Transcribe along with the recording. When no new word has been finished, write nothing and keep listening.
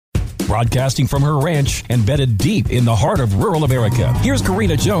broadcasting from her ranch embedded deep in the heart of rural America. Here's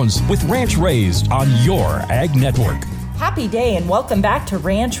Karina Jones with Ranch Raised on your Ag Network. Happy day and welcome back to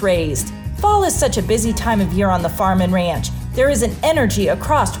Ranch Raised. Fall is such a busy time of year on the farm and ranch. There is an energy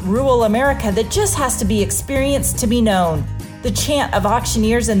across rural America that just has to be experienced to be known. The chant of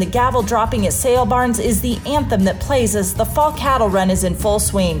auctioneers and the gavel dropping at sale barns is the anthem that plays as the fall cattle run is in full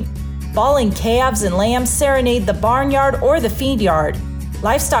swing. Bawling calves and lambs serenade the barnyard or the feed yard.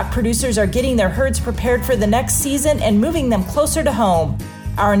 Livestock producers are getting their herds prepared for the next season and moving them closer to home.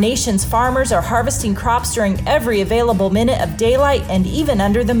 Our nation's farmers are harvesting crops during every available minute of daylight and even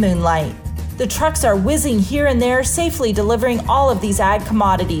under the moonlight. The trucks are whizzing here and there, safely delivering all of these ag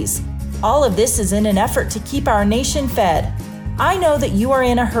commodities. All of this is in an effort to keep our nation fed. I know that you are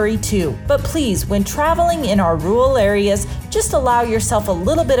in a hurry too, but please, when traveling in our rural areas, just allow yourself a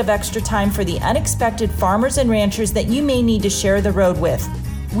little bit of extra time for the unexpected farmers and ranchers that you may need to share the road with.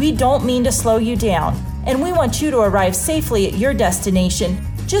 We don't mean to slow you down, and we want you to arrive safely at your destination,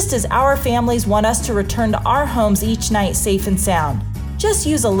 just as our families want us to return to our homes each night safe and sound. Just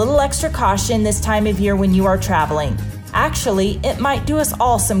use a little extra caution this time of year when you are traveling. Actually, it might do us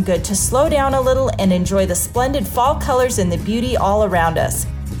all some good to slow down a little and enjoy the splendid fall colors and the beauty all around us.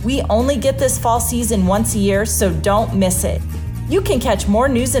 We only get this fall season once a year, so don't miss it. You can catch more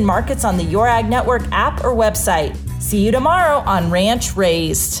news and markets on the Your Ag Network app or website. See you tomorrow on Ranch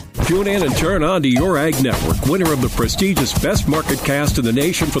Raised. Tune in and turn on to Your Ag Network, winner of the prestigious Best Market Cast in the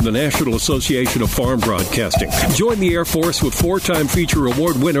nation from the National Association of Farm Broadcasting. Join the Air Force with four-time feature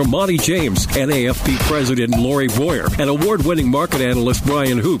award winner Monty James, NAFP President Lori Boyer, and award-winning market analyst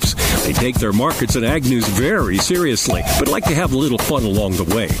Brian Hoops. They take their markets and ag news very seriously, but like to have a little fun along the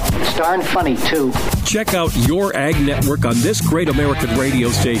way. It's darn funny, too. Check out Your Ag Network on this great American radio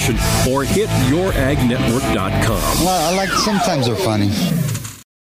station or hit youragnetwork.com. Well, sometimes they're funny.